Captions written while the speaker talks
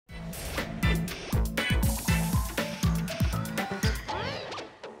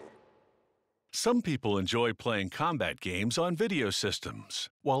Some people enjoy playing combat games on video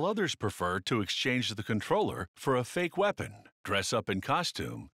systems, while others prefer to exchange the controller for a fake weapon, dress up in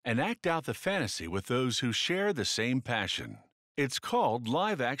costume, and act out the fantasy with those who share the same passion. It's called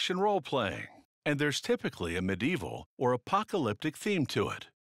live-action role-playing, and there's typically a medieval or apocalyptic theme to it.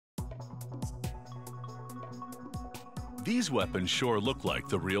 These weapons sure look like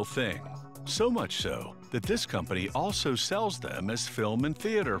the real thing, so much so that this company also sells them as film and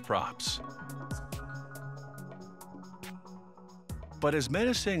theater props. But as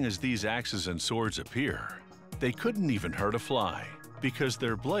menacing as these axes and swords appear, they couldn't even hurt a fly because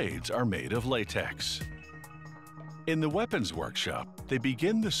their blades are made of latex. In the weapons workshop, they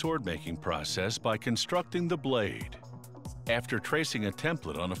begin the sword-making process by constructing the blade. After tracing a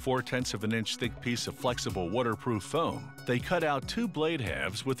template on a 4/10 of an inch thick piece of flexible waterproof foam, they cut out 2 blade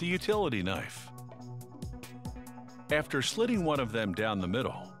halves with a utility knife. After slitting one of them down the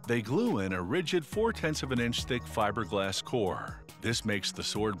middle, they glue in a rigid 4/10 of an inch thick fiberglass core. This makes the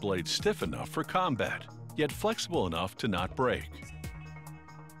sword blade stiff enough for combat, yet flexible enough to not break.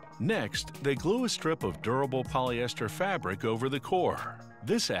 Next, they glue a strip of durable polyester fabric over the core.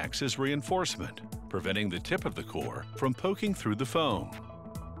 This acts as reinforcement, preventing the tip of the core from poking through the foam.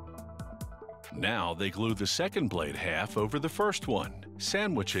 Now they glue the second blade half over the first one,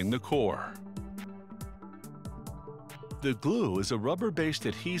 sandwiching the core. The glue is a rubber-based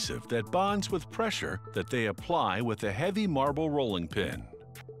adhesive that bonds with pressure that they apply with a heavy marble rolling pin.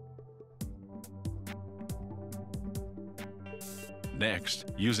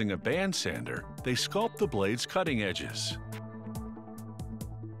 Next, using a band sander, they sculpt the blade's cutting edges.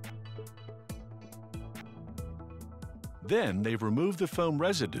 Then they remove the foam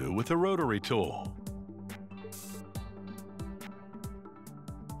residue with a rotary tool.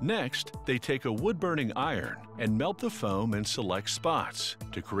 Next, they take a wood-burning iron and melt the foam in select spots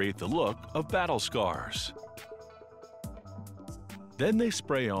to create the look of battle scars. Then they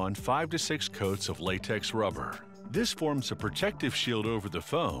spray on 5 to 6 coats of latex rubber. This forms a protective shield over the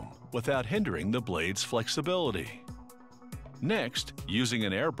foam without hindering the blade's flexibility. Next, using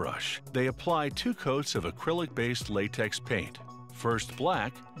an airbrush, they apply 2 coats of acrylic-based latex paint, first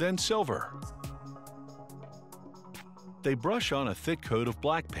black, then silver. They brush on a thick coat of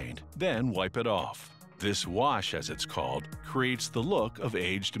black paint, then wipe it off. This wash, as it's called, creates the look of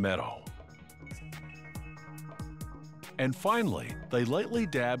aged metal. And finally, they lightly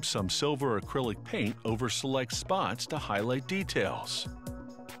dab some silver acrylic paint over select spots to highlight details.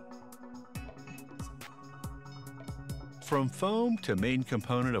 From foam to main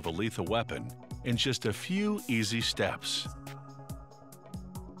component of a lethal weapon in just a few easy steps.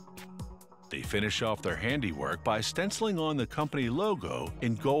 They finish off their handiwork by stenciling on the company logo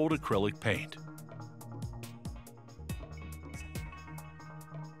in gold acrylic paint.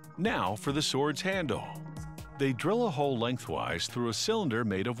 Now for the sword's handle. They drill a hole lengthwise through a cylinder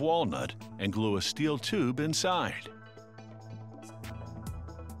made of walnut and glue a steel tube inside.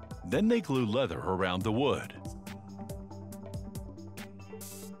 Then they glue leather around the wood.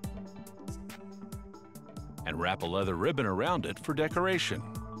 And wrap a leather ribbon around it for decoration.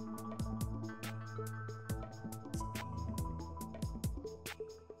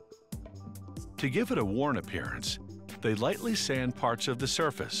 To give it a worn appearance, they lightly sand parts of the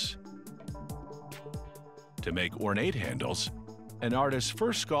surface. To make ornate handles, an artist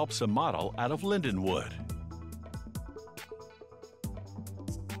first sculpts a model out of linden wood.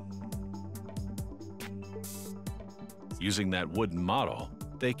 Using that wooden model,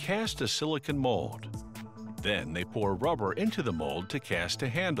 they cast a silicone mold. Then they pour rubber into the mold to cast a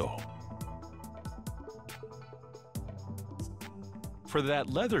handle. For that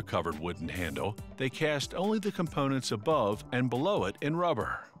leather-covered wooden handle, they cast only the components above and below it in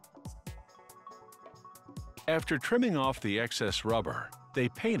rubber. After trimming off the excess rubber, they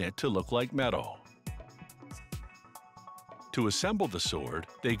paint it to look like metal. To assemble the sword,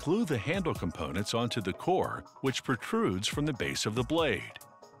 they glue the handle components onto the core, which protrudes from the base of the blade.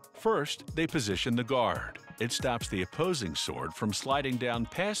 First, they position the guard. It stops the opposing sword from sliding down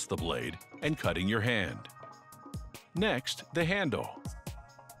past the blade and cutting your hand. Next, the handle.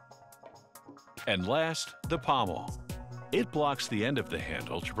 And last, the pommel. It blocks the end of the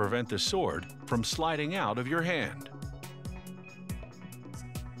handle to prevent the sword from sliding out of your hand.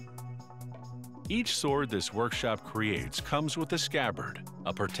 Each sword this workshop creates comes with a scabbard,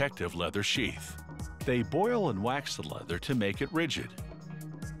 a protective leather sheath. They boil and wax the leather to make it rigid.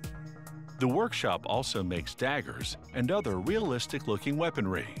 The workshop also makes daggers and other realistic-looking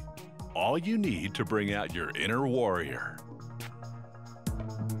weaponry. All you need to bring out your inner warrior.